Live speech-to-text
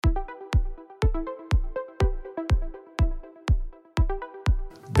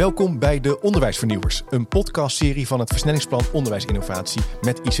Welkom bij de Onderwijsvernieuwers, een podcastserie van het versnellingsplan Onderwijsinnovatie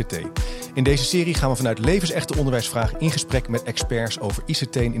met ICT. In deze serie gaan we vanuit levensechte onderwijsvragen in gesprek met experts over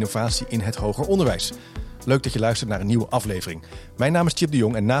ICT en innovatie in het hoger onderwijs. Leuk dat je luistert naar een nieuwe aflevering. Mijn naam is Chip de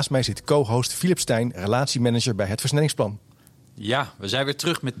Jong en naast mij zit co-host Philip Stijn, relatiemanager bij het versnellingsplan. Ja, we zijn weer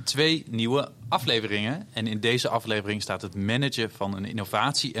terug met 2 nieuwe afleveringen. En in deze aflevering staat het managen van een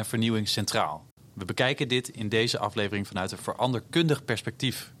innovatie en vernieuwing centraal. We bekijken dit in deze aflevering vanuit een veranderkundig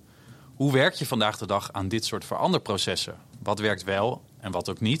perspectief. Hoe werk je vandaag de dag aan dit soort veranderprocessen? Wat werkt wel en wat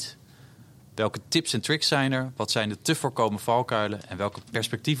ook niet? Welke tips en tricks zijn er? Wat zijn de te voorkomen valkuilen? En welke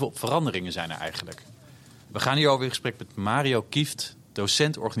perspectieven op veranderingen zijn er eigenlijk? We gaan hierover in gesprek met Mario Kieft,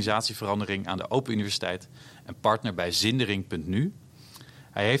 docent organisatieverandering aan de Open Universiteit en partner bij Zindering.nu.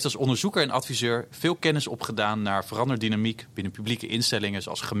 Hij heeft als onderzoeker en adviseur veel kennis opgedaan naar veranderdynamiek binnen publieke instellingen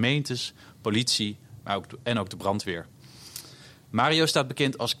zoals gemeentes, politie, maar ook de brandweer. Mario staat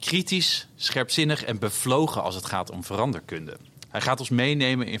bekend als kritisch, scherpzinnig en bevlogen als het gaat om veranderkunde. Hij gaat ons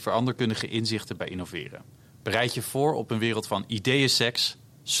meenemen in veranderkundige inzichten bij innoveren. Bereid je voor op een wereld van ideeënseks,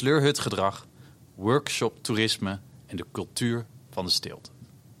 sleurhutgedrag, workshoptoerisme en de cultuur van de stilte.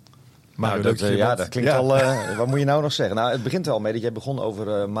 Dat klinkt al... wat moet je nou nog zeggen? Nou, het begint er al mee dat jij begon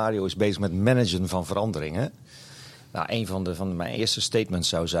over... Mario is bezig met managen van veranderingen. Nou, een van mijn eerste statements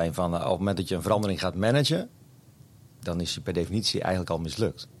zou zijn van... op het moment dat je een verandering gaat managen... dan is je per definitie eigenlijk al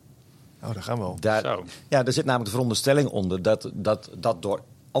mislukt. Oh, daar gaan we al. Daar zit namelijk de veronderstelling onder... dat door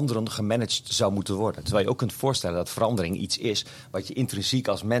anderen gemanaged zou moeten worden. Terwijl je ook kunt voorstellen dat verandering iets is... wat je intrinsiek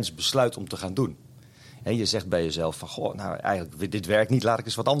als mens besluit om te gaan doen. En je zegt bij jezelf van, goh, nou eigenlijk dit werkt niet, laat ik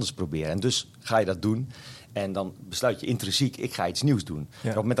eens wat anders proberen. En dus ga je dat doen en dan besluit je intrinsiek, ik ga iets nieuws doen. Ja. En op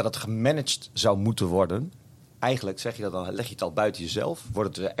het moment dat het gemanaged zou moeten worden, eigenlijk zeg je dat dan, leg je het al buiten jezelf,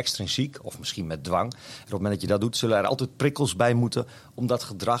 wordt het extrinsiek of misschien met dwang. En op het moment dat je dat doet, zullen er altijd prikkels bij moeten om dat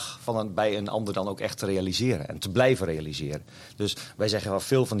gedrag bij een ander dan ook echt te realiseren en te blijven realiseren. Dus wij zeggen wel,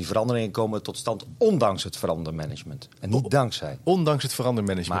 veel van die veranderingen komen tot stand ondanks het verandermanagement en niet dankzij. Ondanks het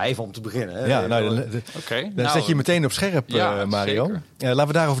verandermanagement. Maar even om te beginnen. Hè? Ja, dan zet je meteen op scherp, Mario. Laten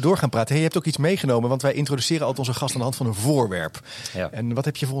we daarover door gaan praten. Hey, je hebt ook iets meegenomen, want wij introduceren altijd onze gast aan de hand van een voorwerp. Ja. En wat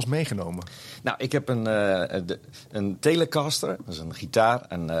heb je voor ons meegenomen? Nou, ik heb een Telecaster, dat is een gitaar.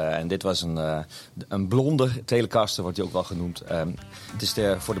 En dit was een blonde Telecaster, wordt die ook wel genoemd. Het is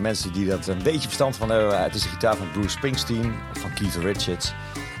voor de mensen die dat een beetje verstand van hebben. Het is de gitaar van Bruce Springsteen, van Keith Richards.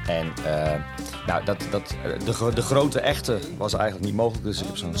 En de grote echte was eigenlijk niet mogelijk. Dus ik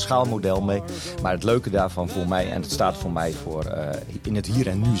heb zo'n schaalmodel mee. Maar het leuke daarvan voor mij, en het staat voor mij voor in het hier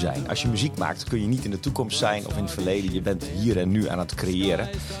en nu zijn. Als je muziek maakt, kun je niet in de toekomst zijn of in het verleden. Je bent hier en nu aan het creëren.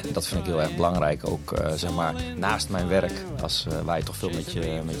 En dat vind ik heel erg belangrijk. Ook zeg maar naast mijn werk, waar je toch veel met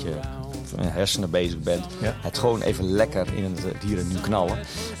je hersenen bezig bent. Ja. Het gewoon even lekker in het hier en nu knallen.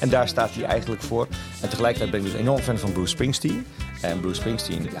 En daar staat hij eigenlijk voor. En tegelijkertijd ben ik dus enorm fan van Bruce Springsteen. En Bruce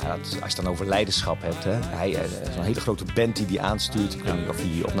Springsteen, als je het dan over leiderschap hebt, hè, hij is een hele grote band die aanstuurt. Ik weet niet of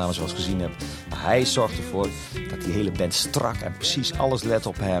je die opnames wel eens gezien hebt. Maar hij zorgt ervoor dat die hele band strak en precies alles let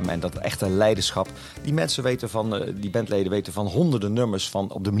op hem. En dat echte leiderschap. Die mensen weten die bandleden weten van honderden nummers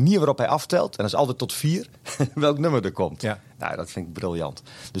van op de manier waarop hij aftelt. En dat is altijd tot 4 welk nummer er komt. Ja. Nou, dat vind ik briljant.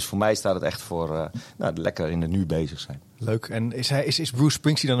 Dus voor mij staat het echt voor lekker in het nu bezig zijn. Leuk. En is Bruce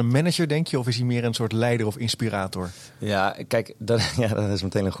Springsteen dan een manager, denk je? Of is hij meer een soort leider of inspirator? Ja, kijk, dat is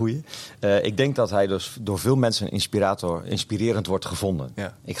meteen een goeie. Ik denk dat hij dus door veel mensen inspirerend wordt gevonden.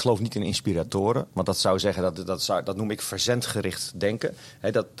 Ja. Ik geloof niet in inspiratoren. Want dat zou zeggen, dat noem ik verzendgericht denken.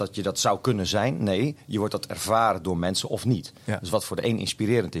 Hè, dat je dat zou kunnen zijn. Nee, je wordt dat ervaren door mensen of niet. Ja. Dus wat voor de een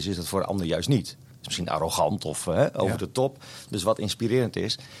inspirerend is dat voor de ander juist niet. Is misschien arrogant of over de top. Dus wat inspirerend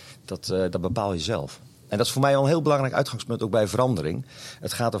is, dat bepaal je zelf. En dat is voor mij al een heel belangrijk uitgangspunt ook bij verandering.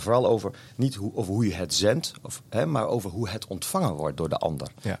 Het gaat er vooral over niet over hoe je het zendt, maar over hoe het ontvangen wordt door de ander.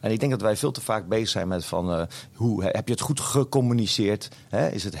 Ja. En ik denk dat wij veel te vaak bezig zijn met hoe heb je het goed gecommuniceerd?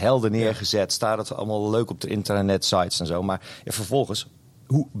 Is het helder neergezet? Staat het allemaal leuk op de internetsites en zo? Maar vervolgens,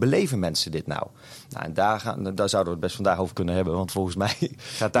 hoe beleven mensen dit nou? En daar zouden we het best vandaag over kunnen hebben. Want volgens mij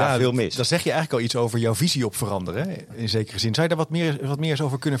gaat daar veel mis. Dan zeg je eigenlijk al iets over jouw visie op veranderen. Hè? In zekere zin. Zou je daar wat meer eens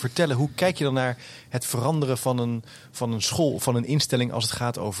over kunnen vertellen? Hoe kijk je dan naar het veranderen van een school, van een instelling als het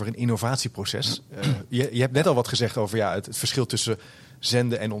gaat over een innovatieproces? Je hebt net al wat gezegd over het verschil tussen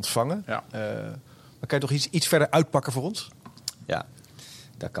zenden en ontvangen. Ja. Maar kan je toch iets verder uitpakken voor ons? Ja,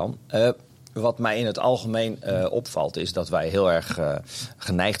 dat kan. Wat mij in het algemeen opvalt is dat wij heel erg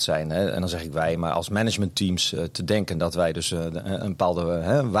geneigd zijn, hè, en dan zeg ik wij, maar als managementteams te denken dat wij dus een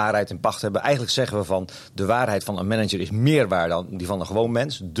bepaalde waarheid in pacht hebben. Eigenlijk zeggen we van de waarheid van een manager is meer waar dan die van een gewoon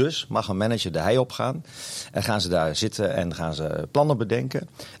mens. Dus mag een manager de hei opgaan en gaan ze daar zitten en gaan ze plannen bedenken.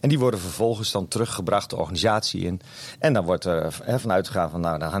 En die worden vervolgens dan teruggebracht de organisatie in. En dan wordt er vanuit gegaan van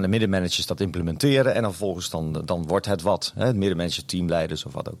dan gaan de middenmanagers dat implementeren en dan vervolgens dan wordt het wat. Hè, het middenmanager, teamleiders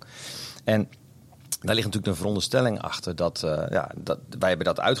of wat ook. En daar ligt natuurlijk een veronderstelling achter dat wij hebben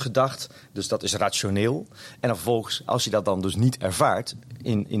dat uitgedacht. Dus dat is rationeel. En dan vervolgens, als je dat dan dus niet ervaart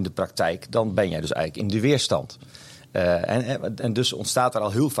in de praktijk, dan ben jij dus eigenlijk in de weerstand. En dus ontstaat er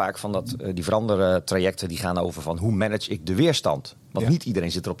al heel vaak van die verandertrajecten die gaan over van hoe manage ik de weerstand. Want niet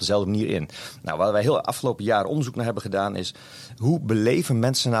iedereen zit er op dezelfde manier in. Nou, waar wij heel afgelopen jaren onderzoek naar hebben gedaan is hoe beleven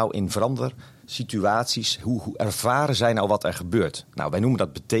mensen nou in situaties, hoe ervaren zij nou wat er gebeurt? Nou, wij noemen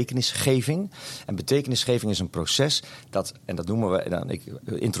dat betekenisgeving. En betekenisgeving is een proces en dat noemen we, ik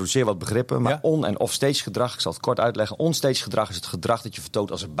introduceer wat begrippen, maar on- en off-stage gedrag, ik zal het kort uitleggen. On-stage gedrag is het gedrag dat je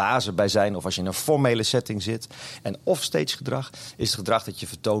vertoont als er bazen bij zijn of als je in een formele setting zit. En off-stage gedrag is het gedrag dat je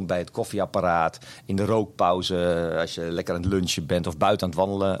vertoont bij het koffieapparaat, in de rookpauze, als je lekker aan het lunchen bent of buiten aan het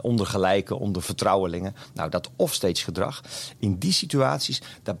wandelen, onder gelijken, onder vertrouwelingen. Nou, dat off-stage gedrag, in die situaties,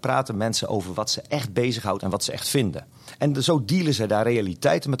 daar praten mensen over wat ze echt bezighoudt en wat ze echt vinden. En zo dealen ze daar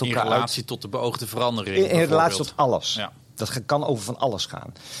realiteiten met elkaar uit. In relatie tot de beoogde verandering. In relatie tot alles. Ja. Dat kan over van alles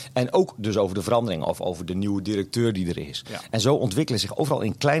gaan. En ook dus over de verandering of over de nieuwe directeur die er is. Ja. En zo ontwikkelen zich overal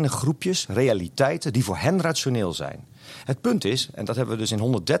in kleine groepjes realiteiten die voor hen rationeel zijn. Het punt is, en dat hebben we dus in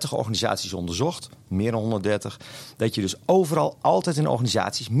 130 organisaties onderzocht, meer dan 130, dat je dus overal altijd in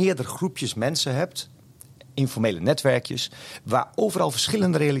organisaties meerdere groepjes mensen hebt, informele netwerkjes, waar overal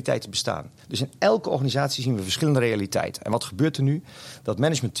verschillende realiteiten bestaan. Dus in elke organisatie zien we verschillende realiteiten. En wat gebeurt er nu? Dat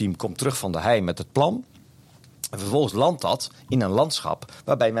managementteam komt terug van de hei met het plan. En vervolgens landt dat in een landschap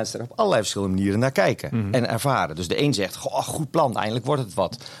waarbij mensen er op allerlei verschillende manieren naar kijken en ervaren. Dus de een zegt, goed plan, eindelijk wordt het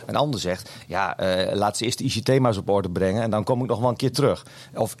wat. Een ander zegt, laat ze eerst de ICT maar eens op orde brengen en dan kom ik nog wel een keer terug.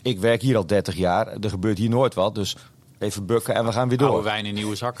 Of ik werk hier al 30 jaar, er gebeurt hier nooit wat, dus even bukken en we gaan weer door. Oude wijn in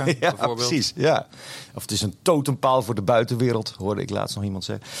nieuwe zakken, bijvoorbeeld. Precies, ja. Of het is een totempaal voor de buitenwereld, hoorde ik laatst nog iemand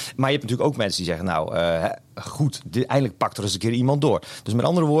zeggen. Maar je hebt natuurlijk ook mensen die zeggen, eindelijk pakt er eens een keer iemand door. Dus met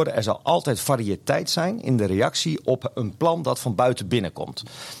andere woorden, er zal altijd variëteit zijn in de reactie op een plan dat van buiten binnenkomt.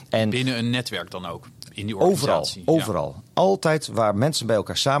 En binnen een netwerk dan ook, in die organisatie. Overal. Ja. Altijd waar mensen bij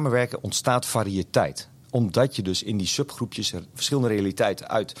elkaar samenwerken, ontstaat variëteit. Omdat je dus in die subgroepjes verschillende realiteiten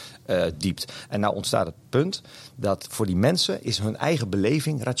uitdiept. En nou ontstaat het punt dat voor die mensen is hun eigen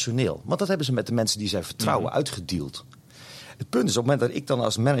beleving rationeel. Want dat hebben ze met de mensen die zij vertrouwen uitgedeeld. Het punt is op het moment dat ik dan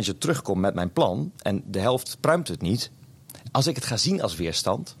als manager terugkom met mijn plan en de helft pruimt het niet. Als ik het ga zien als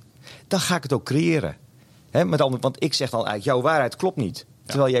weerstand, dan ga ik het ook creëren. Want ik zeg dan eigenlijk, jouw waarheid klopt niet.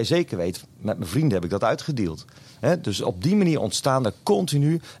 Terwijl jij zeker weet, met mijn vrienden heb ik dat uitgedeeld. Dus op die manier ontstaan er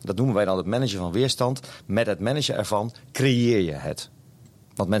continu, dat noemen wij dan het managen van weerstand, met het managen ervan creëer je het.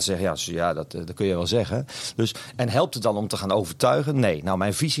 Want mensen zeggen, dat kun je wel zeggen. Dus, en helpt het dan om te gaan overtuigen? Nee. Nou,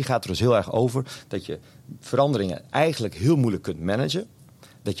 mijn visie gaat er dus heel erg over dat je veranderingen eigenlijk heel moeilijk kunt managen.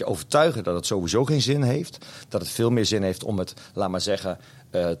 Dat je overtuigen dat het sowieso geen zin heeft. Dat het veel meer zin heeft om het, laat maar zeggen,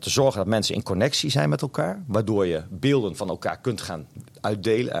 te zorgen dat mensen in connectie zijn met elkaar. Waardoor je beelden van elkaar kunt gaan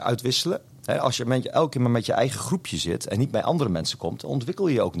uitwisselen. Als je elke keer maar met je eigen groepje zit en niet bij andere mensen komt, ontwikkel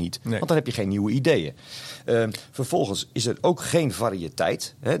je ook niet. Nee. Want dan heb je geen nieuwe ideeën. Vervolgens is er ook geen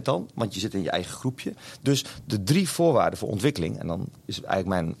variëteit want je zit in je eigen groepje. Dus de 3 voorwaarden voor ontwikkeling, en dan is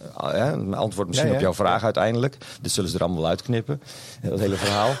eigenlijk mijn antwoord misschien op jouw vraag uiteindelijk. Dit zullen ze er allemaal uitknippen, dat hele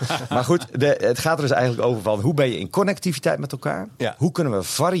verhaal. Maar goed, het gaat er dus eigenlijk over van hoe ben je in connectiviteit met elkaar? Ja. Hoe kunnen we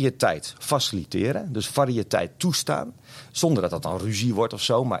variëteit faciliteren? Dus variëteit toestaan. Zonder dat dat dan ruzie wordt of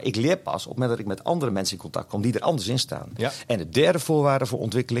zo. Maar ik leer pas op het moment dat ik met andere mensen in contact kom die er anders in staan. Ja. En de derde voorwaarde voor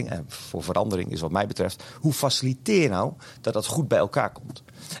ontwikkeling en voor verandering is wat mij betreft, hoe faciliteer je nou dat dat goed bij elkaar komt?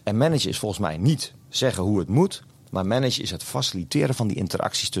 En managen is volgens mij niet zeggen hoe het moet, maar managen is het faciliteren van die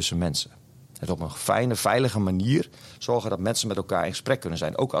interacties tussen mensen. Het op een fijne, veilige manier zorgen dat mensen met elkaar in gesprek kunnen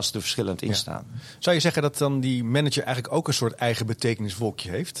zijn. Ook als ze er verschillend in staan. Zou je zeggen dat dan die manager eigenlijk ook een soort eigen betekeniswolkje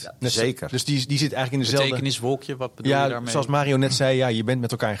heeft? Ja, zeker. Dus die zit eigenlijk in dezelfde... Betekeniswolkje, wat bedoel je daarmee? Zoals Mario net zei, je bent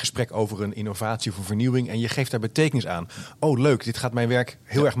met elkaar in gesprek over een innovatie of een vernieuwing en je geeft daar betekenis aan. Oh leuk, dit gaat mijn werk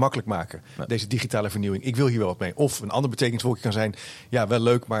heel erg makkelijk maken. Ja. Deze digitale vernieuwing. Ik wil hier wel wat mee. Of een ander betekeniswolkje kan zijn, wel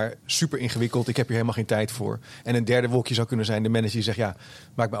leuk, maar super ingewikkeld. Ik heb hier helemaal geen tijd voor. En een derde wolkje zou kunnen zijn de manager die zegt,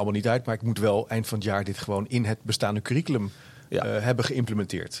 maakt me allemaal niet uit, maar ik moet wel eind van het jaar dit gewoon in het bestaande curriculum hebben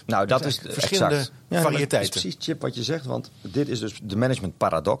geïmplementeerd. Nou, dat is verschillende variëteiten. Dat is precies, Chip, wat je zegt, want dit is dus de management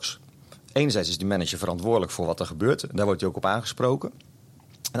paradox. enerzijds is die manager verantwoordelijk voor wat er gebeurt. Daar wordt hij ook op aangesproken.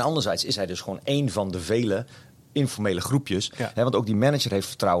 En anderzijds is hij dus gewoon één van de vele informele groepjes. Ja. Want ook die manager heeft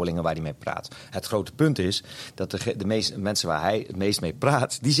vertrouwelingen waar hij mee praat. Het grote punt is dat de meeste mensen waar hij het meest mee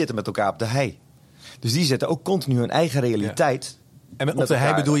praat, die zitten met elkaar op de hei. Dus die zetten ook continu hun eigen realiteit. En op de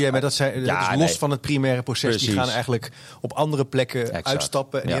hei bedoel jij met dat zij los van het primaire proces. Precies. Die gaan eigenlijk op andere plekken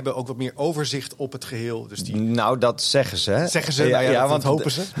uitstappen. En die Ja. hebben ook wat meer overzicht op het geheel. Dus die... Nou, dat zeggen ze. Hè? Zeggen ze? Dat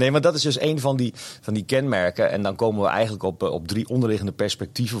hopen ze. Nee, maar dat is dus een van die kenmerken. En dan komen we eigenlijk op 3 onderliggende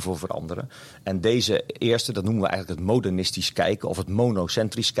perspectieven voor veranderen. En deze eerste, dat noemen we eigenlijk het modernistisch kijken of het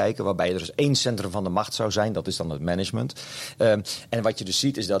monocentrisch kijken. Waarbij er dus 1 centrum van de macht zou zijn. Dat is dan het management. En wat je dus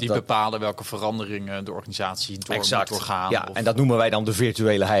ziet is dat... Die bepalen welke veranderingen de organisatie moet doorgaan. Ja, en dat noemen wij dan de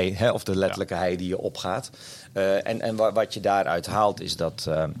virtuele hei, hè, of de letterlijke hei die je opgaat. En wat je daaruit haalt is dat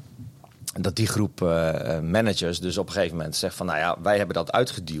die groep managers dus op een gegeven moment zegt van, nou ja, wij hebben dat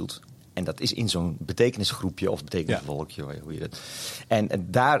uitgedeeld. En dat is in zo'n betekenisgroepje of betekenisvolkje. Hoe je dat. En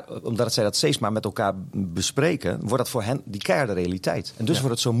daar, omdat zij dat steeds maar met elkaar bespreken, wordt dat voor hen die keiharde realiteit. En dus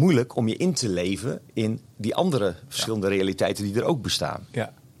wordt het zo moeilijk om je in te leven in die andere verschillende realiteiten die er ook bestaan.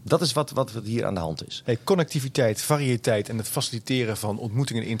 Ja. Dat is wat hier aan de hand is. Hey, connectiviteit, variëteit en het faciliteren van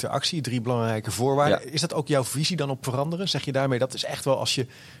ontmoeting en interactie. 3 belangrijke voorwaarden. Ja. Is dat ook jouw visie dan op veranderen? Zeg je daarmee, dat is echt wel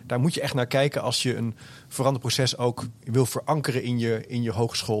daar moet je echt naar kijken als je een veranderproces ook wil verankeren in je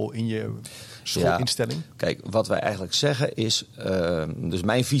hogeschool, in je schoolinstelling? Ja. Kijk, wat wij eigenlijk zeggen is, dus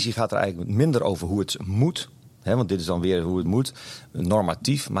mijn visie gaat er eigenlijk minder over hoe het moet. Want dit is dan weer hoe het moet,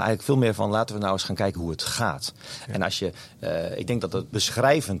 normatief. Maar eigenlijk veel meer van, laten we nou eens gaan kijken hoe het gaat. Ja. En als je, ik denk dat het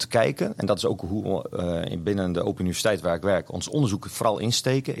beschrijvend kijken, en dat is ook hoe binnen de Open Universiteit waar ik werk, ons onderzoek vooral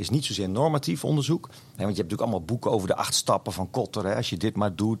insteken, is niet zozeer normatief onderzoek. Want je hebt natuurlijk allemaal boeken over de 8 stappen van Kotter. Als je dit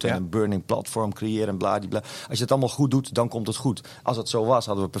maar doet en een burning platform creëren en bladibla. Als je het allemaal goed doet, dan komt het goed. Als het zo was,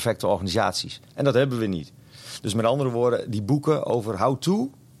 hadden we perfecte organisaties. En dat hebben we niet. Dus met andere woorden, die boeken over how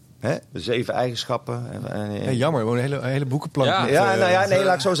to, de 7 eigenschappen. Jammer, gewoon een hele boekenplan. Laat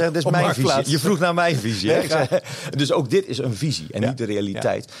ik zo zeggen, dit is mijn visie. Je vroeg naar mijn visie. Dus ook dit is een visie en niet de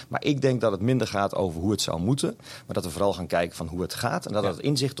realiteit. Ja. Maar ik denk dat het minder gaat over hoe het zou moeten, maar dat we vooral gaan kijken van hoe het gaat en dat het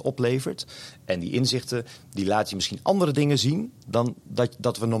inzichten oplevert. En die inzichten, die laat je misschien andere dingen zien dan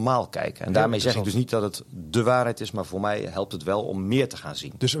dat we normaal kijken. En daarmee zeg ik dus niet dat het de waarheid is, maar voor mij helpt het wel om meer te gaan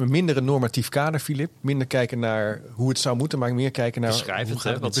zien. Dus een minder normatief kader, Filip. Minder kijken naar hoe het zou moeten, maar meer kijken naar hoe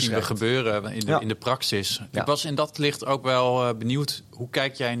gaat het zien we gebeuren in de praxis. Ik was in dat licht ook wel benieuwd, hoe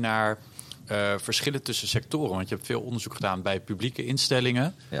kijk jij naar verschillen tussen sectoren? Want je hebt veel onderzoek gedaan bij publieke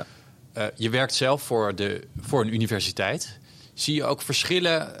instellingen. Ja. Je werkt zelf voor een universiteit. Zie je ook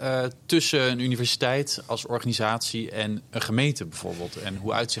verschillen tussen een universiteit als organisatie en een gemeente bijvoorbeeld? En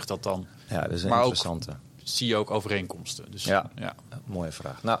hoe uitzicht dat dan? Ja, dat is een interessante. Zie je ook overeenkomsten? Dus, mooie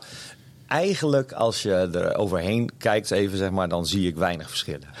vraag. Nou, eigenlijk, als je er overheen kijkt, even zeg maar, dan zie ik weinig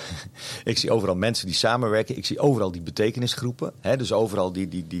verschillen. Ik zie overal mensen die samenwerken. Ik zie overal die betekenisgroepen. Dus overal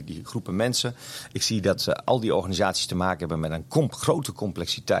die groepen mensen. Ik zie dat al die organisaties te maken hebben met een grote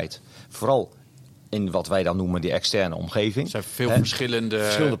complexiteit. Vooral in wat wij dan noemen die externe omgeving. Er zijn veel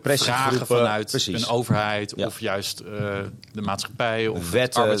verschillende vragen vanuit een overheid of juist de maatschappij of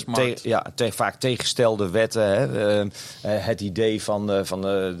wetten, de arbeidsmarkt. Vaak tegengestelde wetten. Het idee van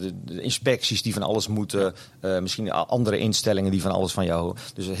de inspecties die van alles moeten. Misschien andere instellingen die van alles van jou.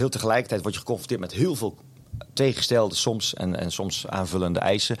 Dus heel tegelijkertijd word je geconfronteerd met heel veel tegengestelde soms en soms aanvullende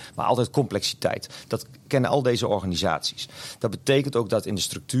eisen, maar altijd complexiteit. Dat kennen al deze organisaties. Dat betekent ook dat in de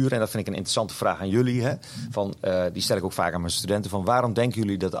structuur, en dat vind ik een interessante vraag aan jullie, die stel ik ook vaak aan mijn studenten, van waarom denken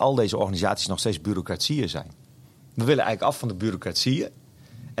jullie dat al deze organisaties nog steeds bureaucratieën zijn? We willen eigenlijk af van de bureaucratieën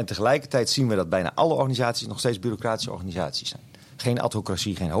en tegelijkertijd zien we dat bijna alle organisaties nog steeds bureaucratische organisaties zijn. Geen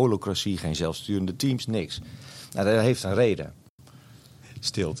adhocratie, geen holocratie, geen zelfsturende teams, niks. Nou, dat heeft een reden.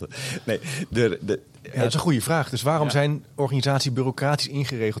 Stilte. Nee, dat is een goede vraag. Dus waarom zijn organisaties bureaucratisch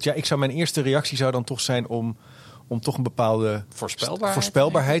ingeregeld? Ja, mijn eerste reactie zou dan toch zijn om toch een bepaalde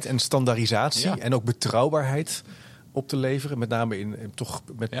voorspelbaarheid en standaardisatie en ook betrouwbaarheid op te leveren. Met name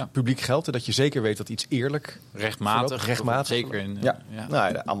met publiek geld. Dat je zeker weet dat iets eerlijk... Rechtmatig. Zeker.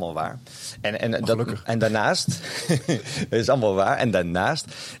 Allemaal waar. En daarnaast... het is allemaal waar. En daarnaast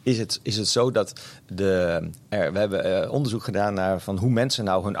is het zo dat we hebben onderzoek gedaan naar van hoe mensen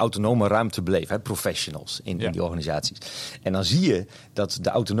nou hun autonome ruimte beleven. Professionals in die organisaties. En dan zie je dat de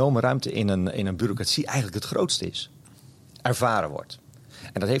autonome ruimte in een bureaucratie eigenlijk het grootste is. Ervaren wordt.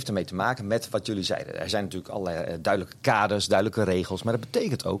 En dat heeft ermee te maken met wat jullie zeiden. Er zijn natuurlijk allerlei duidelijke kaders, duidelijke regels. Maar dat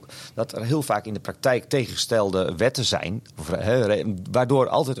betekent ook dat er heel vaak in de praktijk tegengestelde wetten zijn. Waardoor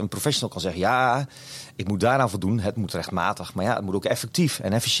altijd een professional kan zeggen, ja, ik moet daaraan voldoen. Het moet rechtmatig, maar het moet ook effectief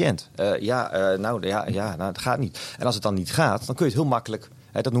en efficiënt. Dat gaat niet. En als het dan niet gaat, dan kun je het heel makkelijk...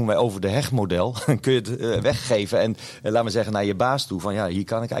 dat noemen wij over de hegmodel. Dan kun je het weggeven en laten we zeggen naar je baas toe. Van hier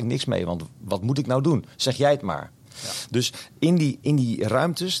kan ik eigenlijk niks mee, want wat moet ik nou doen? Zeg jij het maar. Ja. Dus in die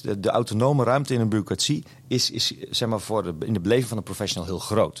ruimtes, de autonome ruimte in een bureaucratie... is zeg maar in de beleving van een professional heel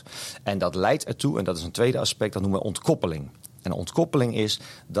groot. En dat leidt ertoe, en dat is een tweede aspect, dat noemen we ontkoppeling. En ontkoppeling is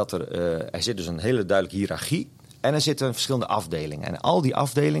dat er zit dus een hele duidelijke hiërarchie... En er zitten verschillende afdelingen. En al die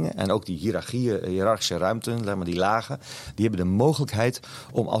afdelingen en ook die hiërarchische ruimten, die lagen... die hebben de mogelijkheid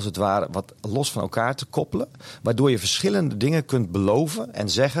om als het ware wat los van elkaar te koppelen. Waardoor je verschillende dingen kunt beloven en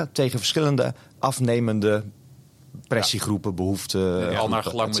zeggen tegen verschillende afnemende pressiegroepen, behoeften... al naar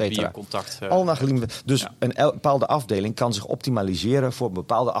gelang met wie je contact... Dus een bepaalde afdeling kan zich optimaliseren voor een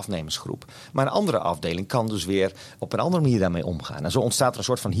bepaalde afnemersgroep. Maar een andere afdeling kan dus weer op een andere manier daarmee omgaan. En zo ontstaat er een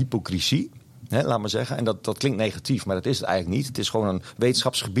soort van hypocrisie... laat maar zeggen. En dat klinkt negatief, maar dat is het eigenlijk niet. Het is gewoon een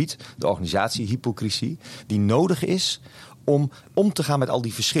wetenschapsgebied, de organisatiehypocrisie, die nodig is om te gaan met al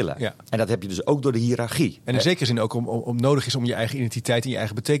die verschillen. Ja. En dat heb je dus ook door de hiërarchie. En in zekere zin ook om nodig is om je eigen identiteit en je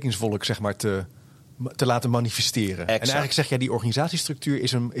eigen betekenisvolk zeg maar te laten manifesteren. Exact. En eigenlijk zeg jij, die organisatiestructuur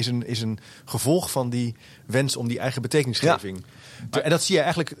is een gevolg van die wens om die eigen betekenisgeving. Ja. En dat zie je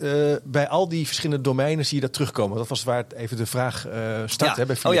eigenlijk bij al die verschillende domeinen zie je dat terugkomen. Dat was waar even de vraag start. Hè,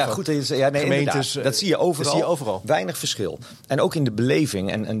 bij gemeentes. Dat zie je overal. Weinig verschil. En ook in de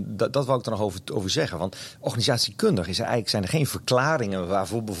beleving. En dat wou ik er nog over zeggen. Want organisatiekundig zijn er geen verklaringen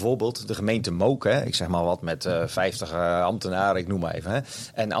waarvoor bijvoorbeeld de gemeente Mook, ik zeg maar wat, met 50 ambtenaren, ik noem maar even.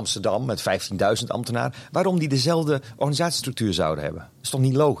 En Amsterdam met 15.000 ambtenaren. Waarom die dezelfde organisatiestructuur zouden hebben? Dat is toch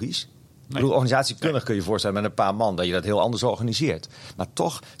niet logisch? Ik bedoel, organisatiekundig kun je je voorstellen met een paar man dat je dat heel anders organiseert. Maar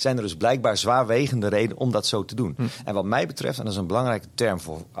toch zijn er dus blijkbaar zwaarwegende redenen om dat zo te doen. En wat mij betreft, en dat is een belangrijke term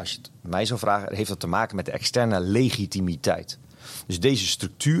voor als je het mij zou vragen, heeft dat te maken met de externe legitimiteit. Dus deze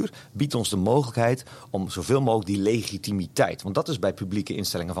structuur biedt ons de mogelijkheid om zoveel mogelijk die legitimiteit. Want dat is bij publieke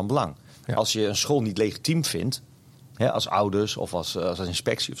instellingen van belang. Ja. Als je een school niet legitiem vindt, als ouders of als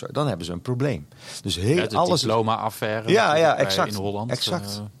inspectie of zo, dan hebben ze een probleem. Dus alles diploma-affaire exact, in Holland.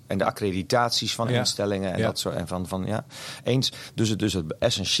 Exact. En de accreditaties van instellingen en dat soort en eens. Dus het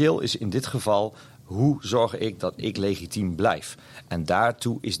essentieel is in dit geval, hoe zorg ik dat ik legitiem blijf? En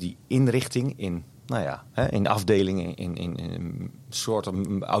daartoe is die inrichting in afdelingen, in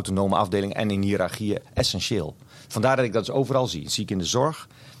soorten autonome afdelingen en in hiërarchieën essentieel. Vandaar dat ik dat dus overal zie. Dat zie ik in de zorg.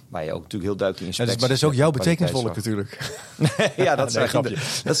 Waar je ook natuurlijk heel duidelijk inspectie... maar dat is ook jouw betekenisvolk natuurlijk. Ja, dat is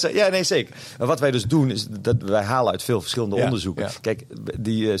grapje. Zeker. Maar wat wij dus doen, is dat wij halen uit veel verschillende onderzoeken. Ja. Kijk,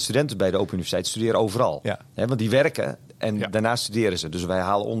 die studenten bij de Open Universiteit studeren overal. Ja. Want die werken en daarna studeren ze. Dus wij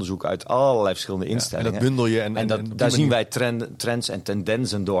halen onderzoek uit allerlei verschillende instellingen. En dat bundel je. En daar zien wij trends en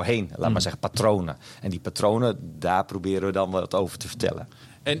tendensen doorheen. Laat maar zeggen, patronen. En die patronen, daar proberen we dan wat over te vertellen.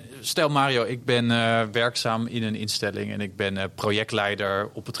 En stel Mario, ik ben werkzaam in een instelling en ik ben projectleider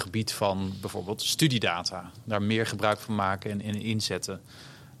op het gebied van bijvoorbeeld studiedata. Daar meer gebruik van maken en inzetten.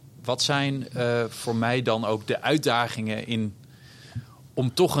 Wat zijn voor mij dan ook de uitdagingen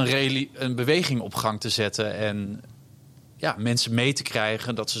om toch een beweging op gang te zetten en mensen mee te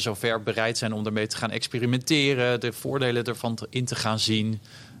krijgen, dat ze zover bereid zijn om daarmee te gaan experimenteren, de voordelen ervan in te gaan zien.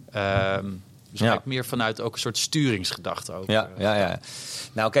 Dus eigenlijk meer vanuit ook een soort sturingsgedachte ook. Ja.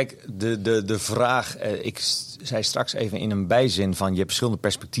 Nou kijk, de vraag, ik zei straks even in een bijzin van je hebt verschillende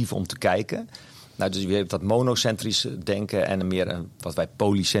perspectieven om te kijken. Nou, dus je hebt dat monocentrisch denken en een meer wat wij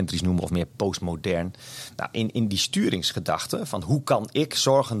polycentrisch noemen of meer postmodern. Nou, in die sturingsgedachte van hoe kan ik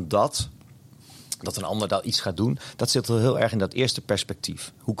zorgen dat een ander dat iets gaat doen, dat zit heel erg in dat eerste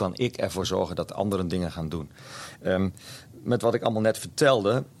perspectief. Hoe kan ik ervoor zorgen dat anderen dingen gaan doen? Met wat ik allemaal net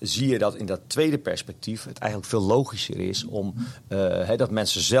vertelde, zie je dat in dat tweede perspectief het eigenlijk veel logischer is om dat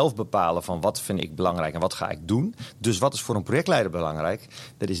mensen zelf bepalen van wat vind ik belangrijk en wat ga ik doen. Dus wat is voor een projectleider belangrijk?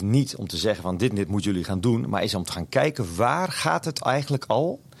 Dat is niet om te zeggen van dit moeten jullie gaan doen, maar is om te gaan kijken waar gaat het eigenlijk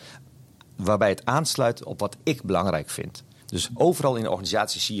al, waarbij het aansluit op wat ik belangrijk vind. Dus overal in de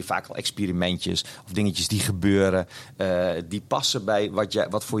organisatie zie je vaak al experimentjes of dingetjes die gebeuren. Die passen bij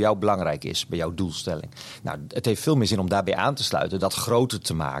wat voor jou belangrijk is, bij jouw doelstelling. Nou, het heeft veel meer zin om daarbij aan te sluiten, dat groter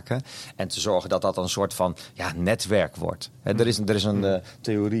te maken. En te zorgen dat dat een soort van netwerk wordt. Er is een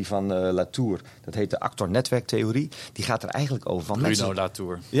theorie van Latour, dat heet de actor-netwerktheorie. Die gaat er eigenlijk over van Bruno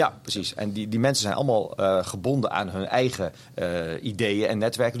Latour. Ja, precies. En die mensen zijn allemaal gebonden aan hun eigen ideeën en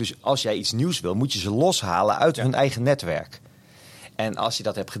netwerken. Dus als jij iets nieuws wil, moet je ze loshalen uit hun eigen netwerk. En als je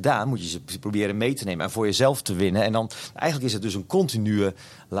dat hebt gedaan, moet je ze proberen mee te nemen en voor jezelf te winnen. En dan eigenlijk is het dus een continue,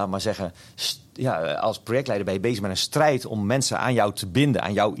 laat maar zeggen, als projectleider ben je bezig met een strijd om mensen aan jou te binden,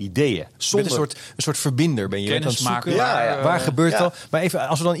 aan jouw ideeën. Zonder een soort verbinder ben je. Kennis maken. Waar gebeurt dat? Maar even,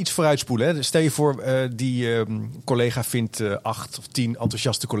 als we dan iets vooruitspoelen. Hè. Stel je voor, die collega vindt 8 of 10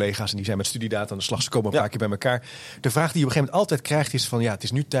 enthousiaste collega's en die zijn met studiedata aan de slag. Ze komen een paar keer bij elkaar. De vraag die je op een gegeven moment altijd krijgt is van, het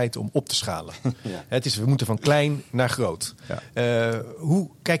is nu tijd om op te schalen. We moeten van klein naar groot. Hoe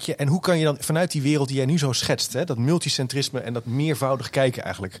kijk je en hoe kan je dan vanuit die wereld die jij nu zo schetst, dat multicentrisme en dat meervoudig kijken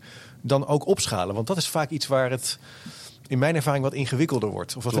eigenlijk, dan ook opschalen? Want dat is vaak iets waar het in mijn ervaring wat ingewikkelder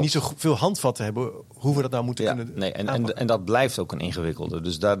wordt. Of wat we niet zo veel handvatten hebben hoe we dat nou moeten kunnen aanpakken. En dat blijft ook een ingewikkelde.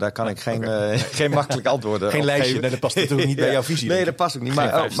 Dus daar kan ik geen makkelijk antwoorden geen lijstje, dat past natuurlijk niet bij jouw visie. Nee, dat past ook niet.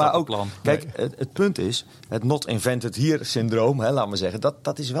 Maar ook, kijk, het punt is, het not invented here syndroom, laat maar zeggen,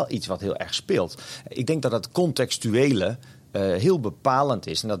 dat is wel iets wat heel erg speelt. Ik denk dat het contextuele heel bepalend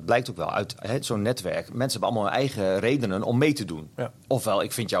is. En dat blijkt ook wel uit zo'n netwerk. Mensen hebben allemaal hun eigen redenen om mee te doen. Ja. Ofwel,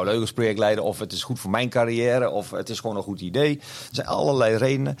 ik vind jou leuk als projectleider, of het is goed voor mijn carrière, of het is gewoon een goed idee. Er zijn allerlei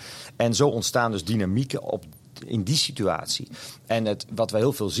redenen. En zo ontstaan dus dynamieken in die situatie. En wat we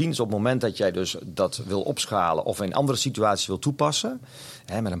heel veel zien is op het moment dat jij dus dat wil opschalen of in andere situaties wil toepassen,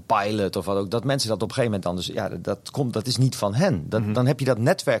 met een pilot of wat ook, dat mensen dat op een gegeven moment dan dus, dat is niet van hen. Dan heb je dat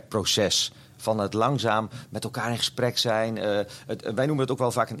netwerkproces van het langzaam met elkaar in gesprek zijn. Wij noemen het ook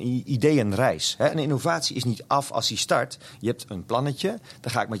wel vaak een ideeënreis. Een innovatie is niet af als die start. Je hebt een plannetje,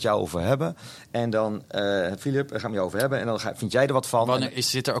 daar ga ik met jou over hebben. En dan, Philip, daar gaan we je over hebben. En dan vind jij er wat van.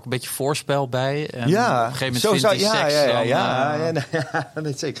 Zit er ook een beetje voorspel bij? En ja, op een gegeven moment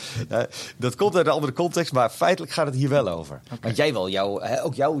vindt zeker. Dat komt uit een andere context, maar feitelijk gaat het hier wel over. Okay. Want jij wil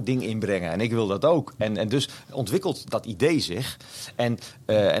ook jouw ding inbrengen en ik wil dat ook. En dus ontwikkelt dat idee zich. En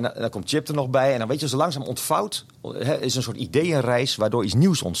dan komt Chip er nog bij. En dan weet je, zo langzaam ontvouwt, is een soort ideeënreis waardoor iets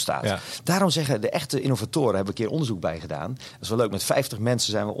nieuws ontstaat. Ja. Daarom zeggen de echte innovatoren, hebben een keer onderzoek bij gedaan. Dat is wel leuk, met 50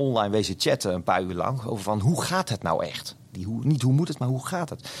 mensen zijn we online wezen chatten een paar uur lang over van hoe gaat het nou echt? Niet hoe moet het, maar hoe gaat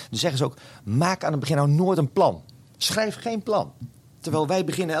het? Dus zeggen ze ook, maak aan het begin nou nooit een plan. Schrijf geen plan. Terwijl wij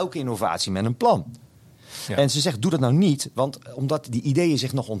beginnen elke innovatie met een plan. Ja. En ze zegt, doe dat nou niet, want omdat die ideeën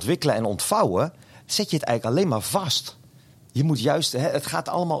zich nog ontwikkelen en ontvouwen, zet je het eigenlijk alleen maar vast. Je moet juist, het gaat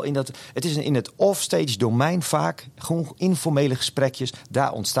allemaal het is in het off-stage domein vaak, gewoon informele gesprekjes,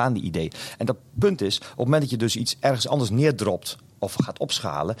 daar ontstaan die ideeën. En dat punt is, op het moment dat je dus iets ergens anders neerdropt of gaat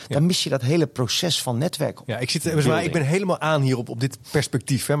opschalen, dan mis je dat hele proces van netwerk. Ja, ik ben helemaal aan hier op dit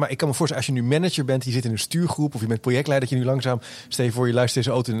perspectief. Maar ik kan me voorstellen, als je nu manager bent, je zit in een stuurgroep of je bent projectleider, dat je nu langzaam, stel je voor je luistert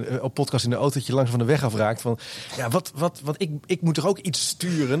deze podcast in de auto, dat je langzaam van de weg afraakt. Van, ik moet toch ook iets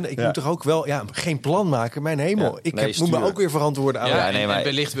sturen? Ik moet toch ook wel geen plan maken? Mijn hemel. Moet me ook weer verantwoorden aan. En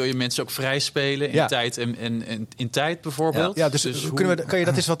wellicht wil je mensen ook vrij spelen in tijd en in tijd bijvoorbeeld. Ja, dus kan je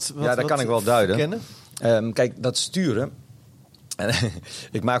dat eens wat dat kan ik wel duiden. Kijk, dat sturen.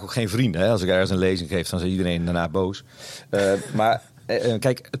 Ik maak ook geen vrienden. Als ik ergens een lezing geef, dan is iedereen daarna boos. Maar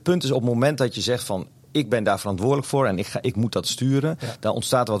kijk, het punt is op het moment dat je zegt van, ik ben daar verantwoordelijk voor en ik moet dat sturen, dan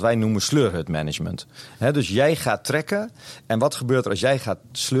ontstaat er wat wij noemen sleurhutmanagement. Dus jij gaat trekken. En wat gebeurt er als jij gaat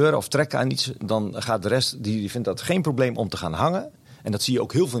sleuren of trekken aan iets? Dan gaat de rest, die vindt dat geen probleem om te gaan hangen. En dat zie je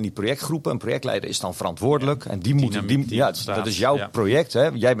ook heel veel in die projectgroepen. Een projectleider is dan verantwoordelijk. En dat is jouw project.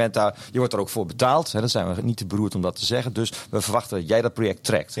 Jij bent daar, je wordt er ook voor betaald. Dat zijn we niet te beroerd om dat te zeggen. Dus we verwachten dat jij dat project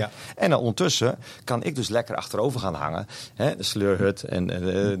trekt. Ja. En dan ondertussen kan ik dus lekker achterover gaan hangen. De sleurhut en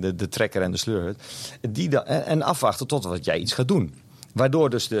de trekker en de sleurhut. En afwachten tot wat jij iets gaat doen. Waardoor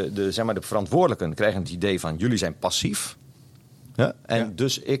dus de verantwoordelijken krijgen het idee van, jullie zijn passief.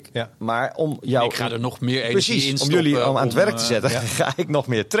 Dus maar om jou, ik ga er nog meer energie in stoppen. Om jullie aan het werk te zetten, ga ik nog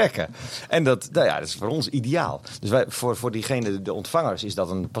meer trekken. En dat is voor ons ideaal. Dus voor diegene, de ontvangers, is dat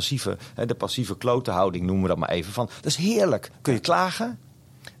een de passieve klote houding, noemen we dat maar even. Van, dat is heerlijk. Kun je klagen?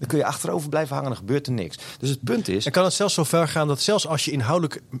 Dan kun je achterover blijven hangen en dan gebeurt er niks. Dus het punt is... En kan het zelfs zo ver gaan dat zelfs als je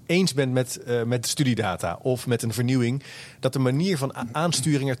inhoudelijk eens bent met studiedata of met een vernieuwing, dat de manier van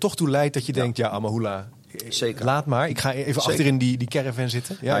aansturing er toch toe leidt dat je denkt, Amahula, zeker. Laat maar. Ik ga even achter in die caravan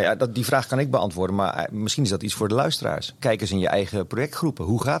zitten. Ja. Die vraag kan ik beantwoorden, maar misschien is dat iets voor de luisteraars. Kijk eens in je eigen projectgroepen.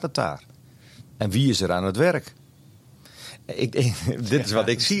 Hoe gaat het daar? En wie is er aan het werk? Dit is wat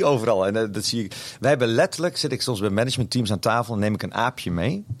ik zie overal. En dat zie ik. Wij hebben letterlijk, zit ik soms bij managementteams aan tafel en neem ik een aapje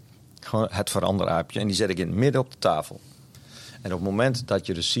mee. Gewoon het veranderaapje. En die zet ik in het midden op de tafel. En op het moment dat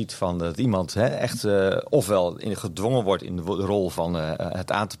je dus ziet van dat iemand echt ofwel gedwongen wordt in de rol van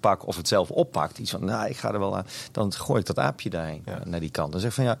het aan te pakken of het zelf oppakt. Iets van, ik ga er wel aan. Dan gooi ik dat aapje daarheen, naar die kant. Dan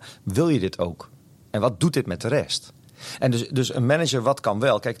zeg ik van, wil je dit ook? En wat doet dit met de rest? En dus een manager, wat kan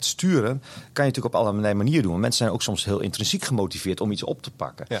wel? Kijk, het sturen kan je natuurlijk op allerlei manieren doen. Mensen zijn ook soms heel intrinsiek gemotiveerd om iets op te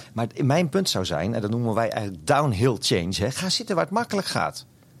pakken. Ja. Maar mijn punt zou zijn, en dat noemen wij eigenlijk downhill change. Hè? Ga zitten waar het makkelijk gaat.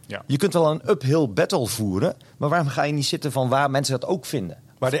 Ja. Je kunt wel een uphill battle voeren, maar waarom ga je niet zitten van waar mensen dat ook vinden?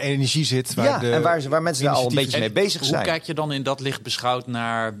 Waar de energie zit. En waar mensen daar al een beetje mee bezig zijn. Hoe kijk je dan in dat licht beschouwd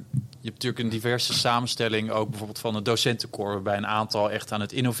naar... Je hebt natuurlijk een diverse samenstelling, ook bijvoorbeeld van het docentenkorps, waarbij een aantal echt aan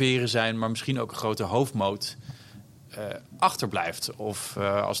het innoveren zijn, maar misschien ook een grote hoofdmoot achterblijft. Of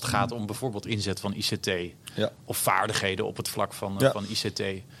als het gaat om bijvoorbeeld inzet van ICT. Ja. Of vaardigheden op het vlak van ICT.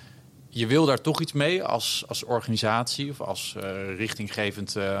 Je wil daar toch iets mee als organisatie of als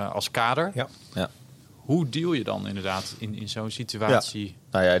richtinggevend als kader. Ja. Ja. Hoe deal je dan inderdaad in zo'n situatie?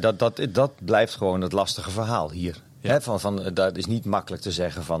 Ja. Nou ja, dat blijft gewoon het lastige verhaal hier. Ja. Dat is niet makkelijk te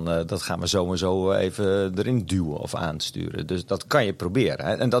zeggen van dat gaan we zo en zo even erin duwen of aansturen. Dus dat kan je proberen.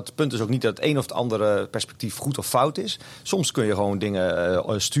 Hè. En dat punt is ook niet dat het een of het andere perspectief goed of fout is. Soms kun je gewoon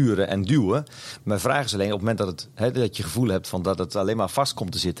dingen sturen en duwen. Mijn vraag is alleen op het moment dat je gevoel hebt van dat het alleen maar vast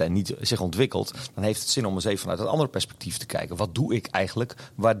komt te zitten en niet zich ontwikkelt, dan heeft het zin om eens even vanuit een ander perspectief te kijken. Wat doe ik eigenlijk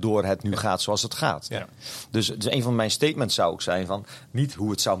waardoor het nu gaat zoals het gaat? Ja. Dus een van mijn statements zou ook zijn van niet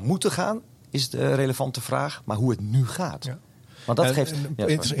hoe het zou moeten gaan, is de relevante vraag, maar hoe het nu gaat. Ja. Want dat geeft...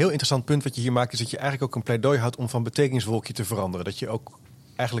 Een heel interessant punt wat je hier maakt, is dat je eigenlijk ook een pleidooi houdt om van betekeniswolkje te veranderen. Dat je ook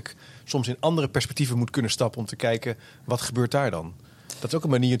eigenlijk soms in andere perspectieven moet kunnen stappen om te kijken, wat gebeurt daar dan? Dat is ook een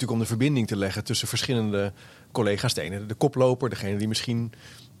manier natuurlijk om de verbinding te leggen tussen verschillende collega's. De ene, de koploper, degene die misschien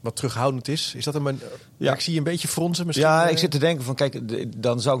wat terughoudend is. Is dat een manier? Ja. Ik zie je een beetje fronsen misschien. Ja, ik zit te denken van kijk,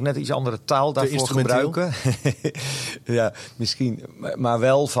 dan zou ik net iets andere taal daarvoor gebruiken. Ja, misschien. Maar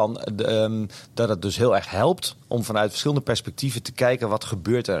wel van dat het dus heel erg helpt om vanuit verschillende perspectieven te kijken wat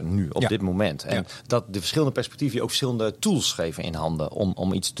gebeurt er nu op dit moment. En dat de verschillende perspectieven je ook verschillende tools geven in handen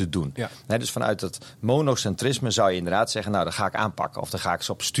om iets te doen. Ja. Dus vanuit het monocentrisme zou je inderdaad zeggen, nou, dan ga ik aanpakken. Of dan ga ik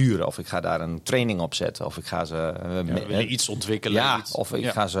ze op sturen. Of ik ga daar een training op zetten. Of ik ga ze iets ontwikkelen. Ja, iets. of ik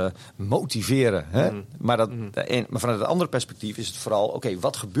ga ze motiveren. Hè? Maar vanuit een ander perspectief is het vooral, oké,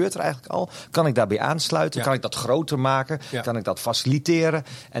 wat gebeurt er eigenlijk al? Kan ik daarbij aansluiten? Ja. Kan ik dat groter maken? Ja. Kan ik dat faciliteren?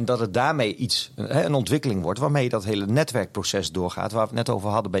 En dat het daarmee een ontwikkeling wordt waarmee dat hele netwerkproces doorgaat waar we het net over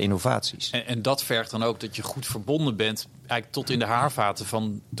hadden bij innovaties. En dat vergt dan ook dat je goed verbonden bent eigenlijk tot in de haarvaten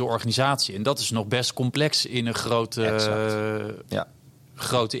van de organisatie. En dat is nog best complex in een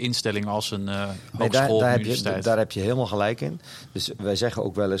grote instelling als een hogeschool of universiteit. Daar heb je helemaal gelijk in. Dus wij zeggen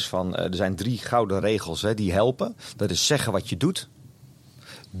ook wel eens van, er zijn 3 gouden regels die helpen. Dat is zeggen wat je doet,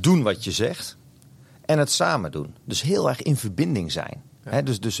 doen wat je zegt en het samen doen. Dus heel erg in verbinding zijn. Ja.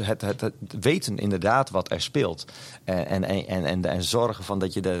 Dus het weten inderdaad wat er speelt. En zorgen van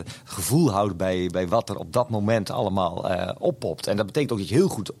dat je het gevoel houdt bij wat er op dat moment allemaal oppopt. En dat betekent ook dat je heel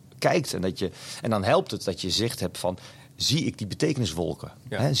goed kijkt. En dan helpt het dat je zicht hebt van, zie ik die betekeniswolken?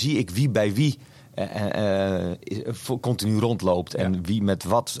 Ja. Zie ik wie bij wie continu rondloopt en wie met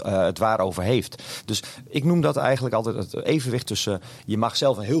wat het waarover heeft. Dus ik noem dat eigenlijk altijd het evenwicht tussen, je mag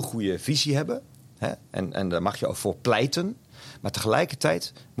zelf een heel goede visie hebben. En daar mag je ook voor pleiten. Maar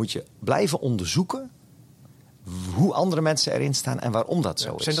tegelijkertijd moet je blijven onderzoeken hoe andere mensen erin staan en waarom dat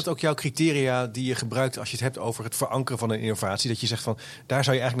zo is. Zijn dat ook jouw criteria die je gebruikt als je het hebt over het verankeren van een innovatie? Dat je zegt van, daar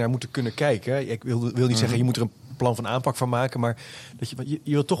zou je eigenlijk naar moeten kunnen kijken. Ik wil niet zeggen, je moet er een plan van aanpak van maken, maar dat je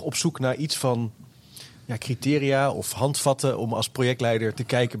wilt toch op zoek naar iets van criteria of handvatten om als projectleider te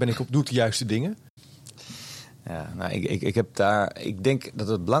kijken, doe ik de juiste dingen? Ja, nou, ik denk dat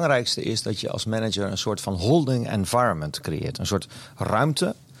het belangrijkste is dat je als manager een soort van holding environment creëert. Een soort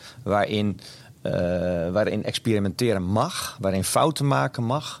ruimte waarin experimenteren mag, waarin fouten maken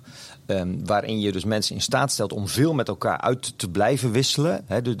mag. Waarin je dus mensen in staat stelt om veel met elkaar uit te blijven wisselen.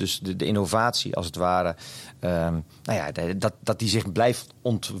 Dus de innovatie als het ware, dat die zich blijft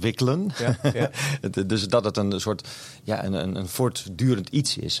ontwikkelen. Ja. Dus dat het een soort een voortdurend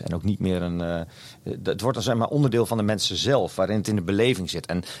iets is. En ook niet meer het wordt dan maar onderdeel van de mensen zelf, waarin het in de beleving zit.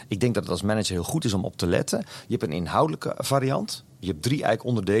 En ik denk dat het als manager heel goed is om op te letten. Je hebt een inhoudelijke variant. Je hebt 3 eigenlijk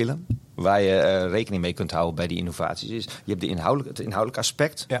onderdelen waar je rekening mee kunt houden bij die innovaties. Je hebt het inhoudelijk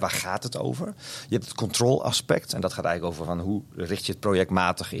aspect. Ja. Waar gaat het over? Je hebt het control aspect. En dat gaat eigenlijk over van hoe richt je het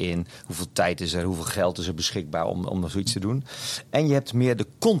projectmatig in? Hoeveel tijd is er? Hoeveel geld is er beschikbaar om zoiets te doen? En je hebt meer de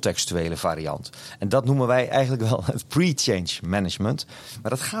contextuele variant. En dat noemen wij eigenlijk wel het pre-change management.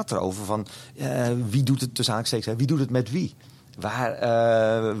 Maar dat gaat erover van wie doet het tussen aanstekens, wie doet het met wie?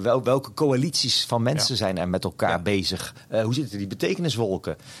 Welke coalities van mensen zijn er met elkaar bezig? Hoe zitten die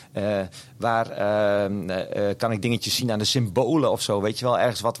betekeniswolken? Waar kan ik dingetjes zien aan de symbolen of zo? Weet je wel,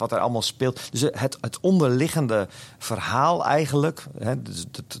 ergens wat er allemaal speelt. Dus het onderliggende verhaal eigenlijk,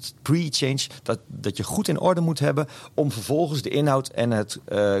 het pre-change, dat je goed in orde moet hebben om vervolgens de inhoud en het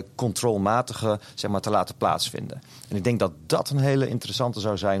controlmatige te laten plaatsvinden. En ik denk dat dat een hele interessante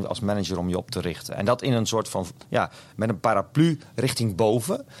zou zijn als manager om je op te richten. En dat in een soort van, met een paraplu richting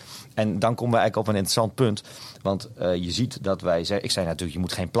boven. En dan komen we eigenlijk op een interessant punt. Want je ziet dat wij zeggen, ik zei natuurlijk, je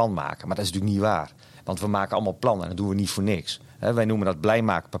moet geen plan maken. Maar dat is natuurlijk niet waar. Want we maken allemaal plannen en dat doen we niet voor niks. Wij noemen dat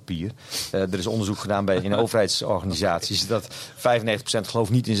blijmaakpapier. Er is onderzoek gedaan in overheidsorganisaties dat 95%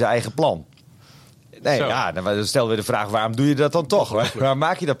 gelooft niet in zijn eigen plan. Nee, dan stellen we de vraag, waarom doe je dat dan toch? Waar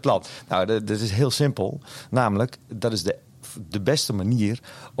maak je dat plan? Nou, dat is heel simpel. Namelijk, dat is de beste manier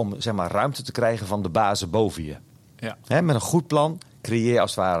om ruimte te krijgen van de bazen boven je. Ja. Met een goed plan creëer je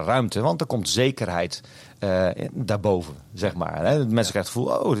als het ware ruimte. Want er komt zekerheid daarboven, zeg maar. Mensen krijgen het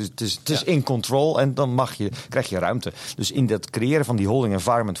gevoel, het is in control en dan krijg je ruimte. Dus in dat creëren van die holding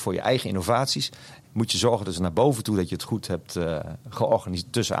environment voor je eigen innovaties moet je zorgen dus naar boven toe dat je het goed hebt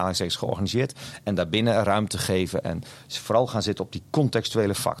georganiseerd, tussen aanhalingstekens georganiseerd. En daarbinnen ruimte geven en vooral gaan zitten op die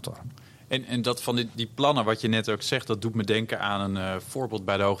contextuele factor. En dat van die plannen, wat je net ook zegt, dat doet me denken aan een voorbeeld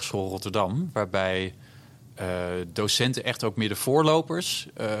bij de Hogeschool Rotterdam, waarbij docenten echt ook meer de voorlopers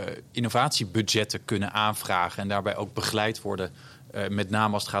innovatiebudgetten kunnen aanvragen en daarbij ook begeleid worden, met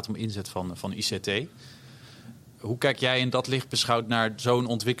name als het gaat om inzet van ICT. Hoe kijk jij in dat licht beschouwd naar zo'n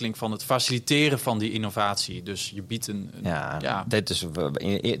ontwikkeling van het faciliteren van die innovatie? Dus je biedt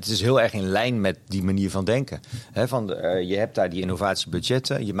het is heel erg in lijn met die manier van denken. Je hebt daar die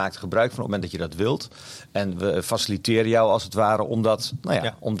innovatiebudgetten, je maakt gebruik van op het moment dat je dat wilt. En we faciliteren jou als het ware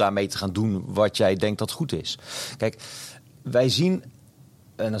om daarmee te gaan doen wat jij denkt dat goed is. Kijk, wij zien,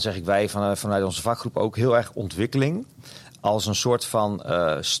 en dan zeg ik wij vanuit onze vakgroep ook, heel erg ontwikkeling als een soort van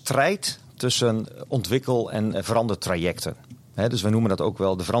strijd tussen ontwikkel- en verandertrajecten. Dus we noemen dat ook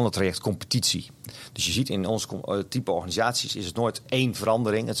wel de verandertrajectcompetitie. Dus je ziet in ons type organisaties is het nooit één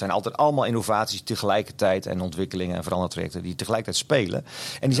verandering. Het zijn altijd allemaal innovaties tegelijkertijd en ontwikkelingen en verandertrajecten die tegelijkertijd spelen.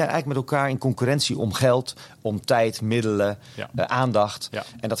 En die zijn eigenlijk met elkaar in concurrentie om geld, om tijd, middelen, aandacht. Ja.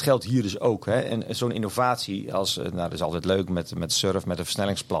 En dat geldt hier dus ook. En zo'n innovatie, dat is altijd leuk met SURF, met een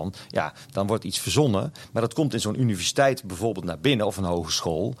versnellingsplan. Ja, dan wordt iets verzonnen. Maar dat komt in zo'n universiteit bijvoorbeeld naar binnen of een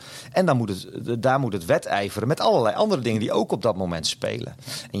hogeschool. En dan daar moet het wedijveren met allerlei andere dingen die ook op dat moment spelen.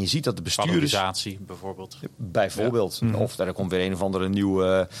 En je ziet dat de bestuurders bijvoorbeeld. Ja. Of daar komt weer een of andere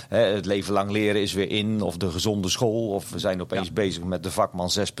nieuwe, het leven lang leren is weer in, of de gezonde school, of we zijn opeens bezig met de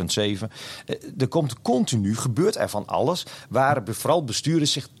vakman 6.7. Er komt continu, gebeurt er van alles, waar vooral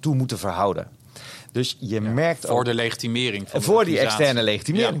bestuurders zich toe moeten verhouden. Dus je merkt voor de legitimering van voor die externe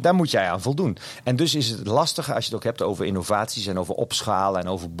legitimering, daar moet jij aan voldoen. En dus is het lastige als je het ook hebt over innovaties en over opschalen en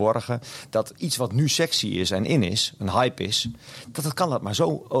over borgen, dat iets wat nu sexy is en in is, een hype is, dat kan dat maar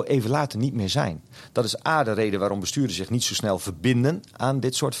zo even later niet meer zijn. Dat is de reden waarom bestuurders zich niet zo snel verbinden aan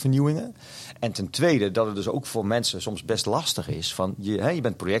dit soort vernieuwingen. En ten tweede dat het dus ook voor mensen soms best lastig is. Je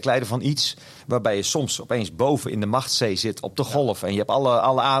bent projectleider van iets waarbij je soms opeens boven in de machtszee zit op de golf. En je hebt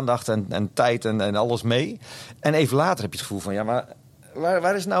alle aandacht en tijd en alles mee. En even later heb je het gevoel van, maar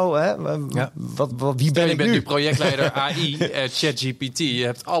waar is nou, wie ben ik nu? Je bent nu projectleider AI, ChatGPT. Je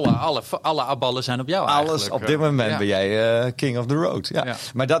hebt alle ballen zijn op jou eigenlijk. Alles, op dit moment ben jij king of the road. Ja. Ja.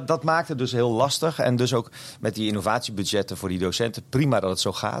 Maar dat maakt het dus heel lastig. En dus ook met die innovatiebudgetten voor die docenten, prima dat het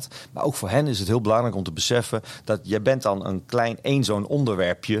zo gaat. Maar ook voor hen is het heel belangrijk om te beseffen dat jij bent dan een klein zo'n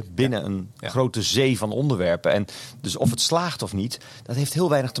onderwerphet binnen een grote zee van onderwerpen. En dus of het slaagt of niet, dat heeft heel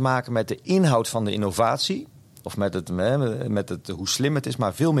weinig te maken met de inhoud van de innovatie. Of met het hoe slim het is,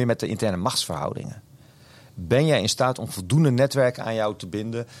 maar veel meer met de interne machtsverhoudingen. Ben jij in staat om voldoende netwerken aan jou te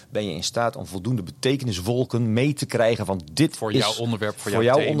binden? Ben je in staat om voldoende betekeniswolken mee te krijgen van dit voor is jouw onderwerp, voor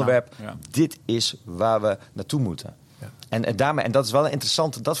jouw onderwerp. Ja. Dit is waar we naartoe moeten. Ja. En dat is wel een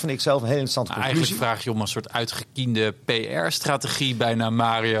interessante, dat vind ik zelf een heel interessante conclusie. Eigenlijk vraag je om een soort uitgekiende PR-strategie bijna,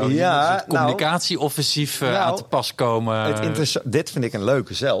 Mario. Ja, een communicatieoffensief aan te pas komen. Dit vind ik een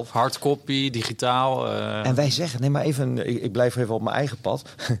leuke zelf. Hardcopy, digitaal. En wij zeggen, maar even, ik blijf even op mijn eigen pad.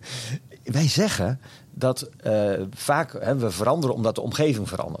 Wij zeggen dat vaak we veranderen omdat de omgeving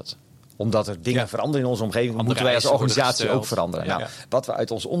verandert. Omdat er dingen veranderen in onze omgeving, moeten wij als organisatie ook veranderen. Ja. Wat we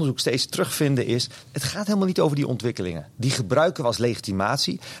uit ons onderzoek steeds terugvinden is, het gaat helemaal niet over die ontwikkelingen. Die gebruiken we als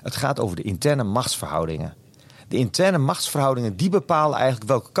legitimatie. Het gaat over de interne machtsverhoudingen. De interne machtsverhoudingen, die bepalen eigenlijk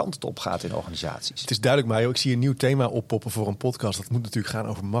welke kant het op gaat in organisaties. Het is duidelijk, Mario. Ik zie een nieuw thema oppoppen voor een podcast. Dat moet natuurlijk gaan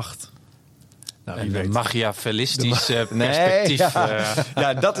over macht. Nou, een machiavellistisch perspectief.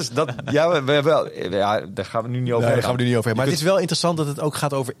 Daar gaan we nu niet over. Nee, daar gaan we nu niet over hebben. Maar het is wel interessant dat het ook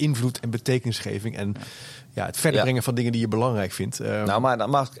gaat over invloed en betekenisgeving. En het verder brengen van dingen die je belangrijk vindt. Maar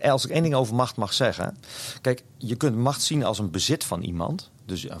dan als ik één ding over macht mag zeggen. Kijk, je kunt macht zien als een bezit van iemand.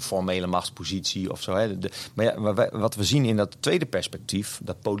 Dus een formele machtspositie of zo. Hè. Maar wat we zien in dat tweede perspectief,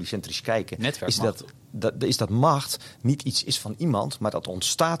 dat polycentrisch kijken, is dat macht niet iets is van iemand, maar dat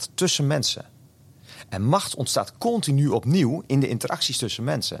ontstaat tussen mensen. En macht ontstaat continu opnieuw in de interacties tussen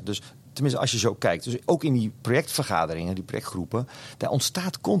mensen. Dus tenminste, als je zo kijkt. Dus ook in die projectvergaderingen, die projectgroepen, daar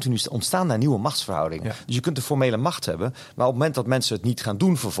ontstaan daar nieuwe machtsverhoudingen. Ja. Dus je kunt de formele macht hebben, maar op het moment dat mensen het niet gaan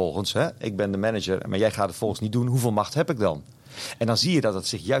doen vervolgens, ik ben de manager, maar jij gaat het volgens niet doen, hoeveel macht heb ik dan? En dan zie je dat het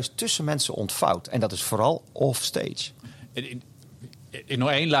zich juist tussen mensen ontvouwt. En dat is vooral offstage. Nog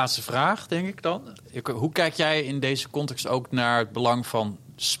één laatste vraag, denk ik dan. Hoe kijk jij in deze context ook naar het belang van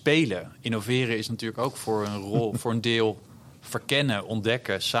spelen? Innoveren is natuurlijk ook voor een deel verkennen,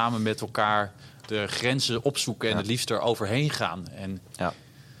 ontdekken, samen met elkaar de grenzen opzoeken en het liefst er overheen gaan. Ja,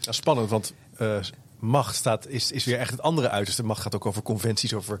 spannend, want macht is weer echt het andere uiterste. Macht gaat ook over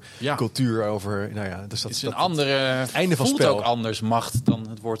conventies, over cultuur, over dus dat is een andere einde van spel. Ook anders macht dan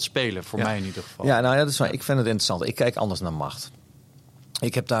het woord spelen, voor mij in ieder geval. Ja, dat is waar. Ik vind het interessant. Ik kijk anders naar macht.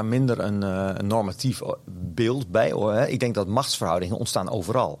 Ik heb daar minder een normatief beeld bij. Ik denk dat machtsverhoudingen ontstaan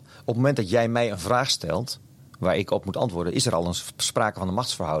overal. Op het moment dat jij mij een vraag stelt waar ik op moet antwoorden, is er al een sprake van een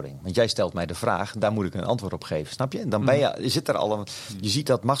machtsverhouding. Want jij stelt mij de vraag, daar moet ik een antwoord op geven. Snap je? Dan zit er al je ziet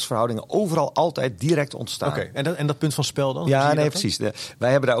dat machtsverhoudingen overal altijd direct ontstaan. Oké, en dat punt van spel dan? Ja, nee, precies.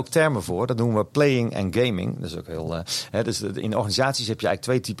 Wij hebben daar ook termen voor. Dat noemen we playing en gaming. Dat is ook heel. Dus in organisaties heb je eigenlijk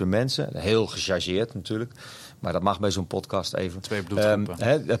twee typen mensen. Heel gechargeerd natuurlijk. Maar dat mag bij zo'n podcast even. 2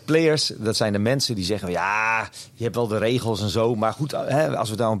 bloedgroepen. Players, dat zijn de mensen die zeggen, ja, je hebt wel de regels en zo. Maar goed, als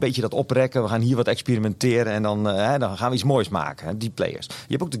we nou een beetje dat oprekken, we gaan hier wat experimenteren en dan gaan we iets moois maken. Die players.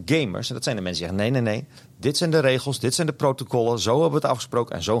 Je hebt ook de gamers. En dat zijn de mensen die zeggen, nee. Dit zijn de regels, dit zijn de protocollen. Zo hebben we het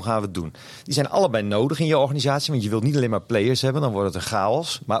afgesproken en zo gaan we het doen. Die zijn allebei nodig in je organisatie. Want je wilt niet alleen maar players hebben, dan wordt het een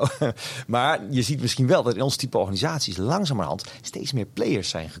chaos. Maar je ziet misschien wel dat in ons type organisaties langzamerhand steeds meer players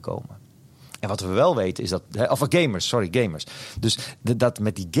zijn gekomen. En wat we wel weten is dat... gamers. Dus dat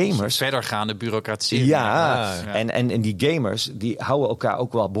met die gamers... Verdergaande bureaucratie. Ja. En die gamers die houden elkaar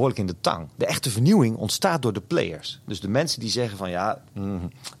ook wel behoorlijk in de tang. De echte vernieuwing ontstaat door de players. Dus de mensen die zeggen van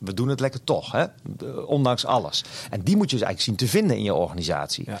we doen het lekker toch. Ondanks alles. En die moet je dus eigenlijk zien te vinden in je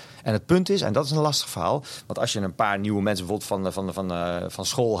organisatie. Ja. En het punt is, en dat is een lastig verhaal. Want als je een paar nieuwe mensen bijvoorbeeld van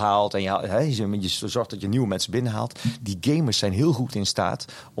school haalt. En je zorgt dat je nieuwe mensen binnenhaalt. Die gamers zijn heel goed in staat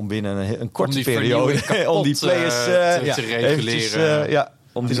om binnen een korte periode om die players te reguleren.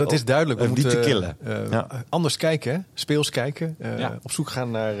 Dus dat is duidelijk. We moeten te killen. Anders kijken, speels kijken. Op zoek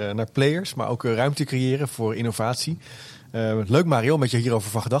gaan naar players, maar ook ruimte creëren voor innovatie. Leuk Mario, met je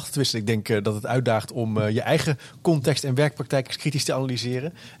hierover van gedachten te wisselen. Ik denk dat het uitdaagt om je eigen context en werkpraktijk eens kritisch te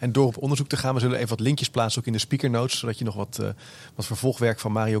analyseren. En door op onderzoek te gaan. We zullen even wat linkjes plaatsen ook in de speaker notes. Zodat je nog wat vervolgwerk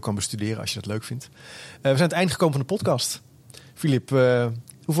van Mario kan bestuderen als je dat leuk vindt. We zijn aan het eind gekomen van de podcast. Filip, hoe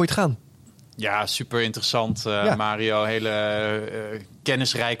vond je het gaan? Ja, super interessant. Mario, hele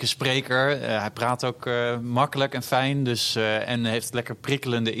kennisrijke spreker. Hij praat ook makkelijk en fijn. Dus, en heeft lekker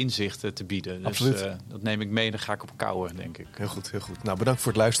prikkelende inzichten te bieden. Dus dat neem ik mee en dan ga ik op kouwen, denk ik. Heel goed, heel goed. Nou, bedankt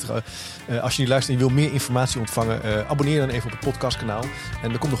voor het luisteren. Als je nu luistert en je wil meer informatie ontvangen, abonneer dan even op het podcastkanaal.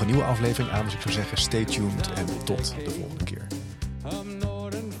 En er komt nog een nieuwe aflevering aan. Dus ik zou zeggen, stay tuned en tot de volgende keer.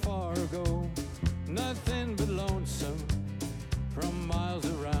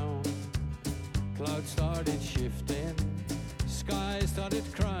 Clouds started shifting, sky started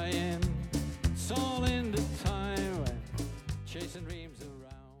crying, it's all in the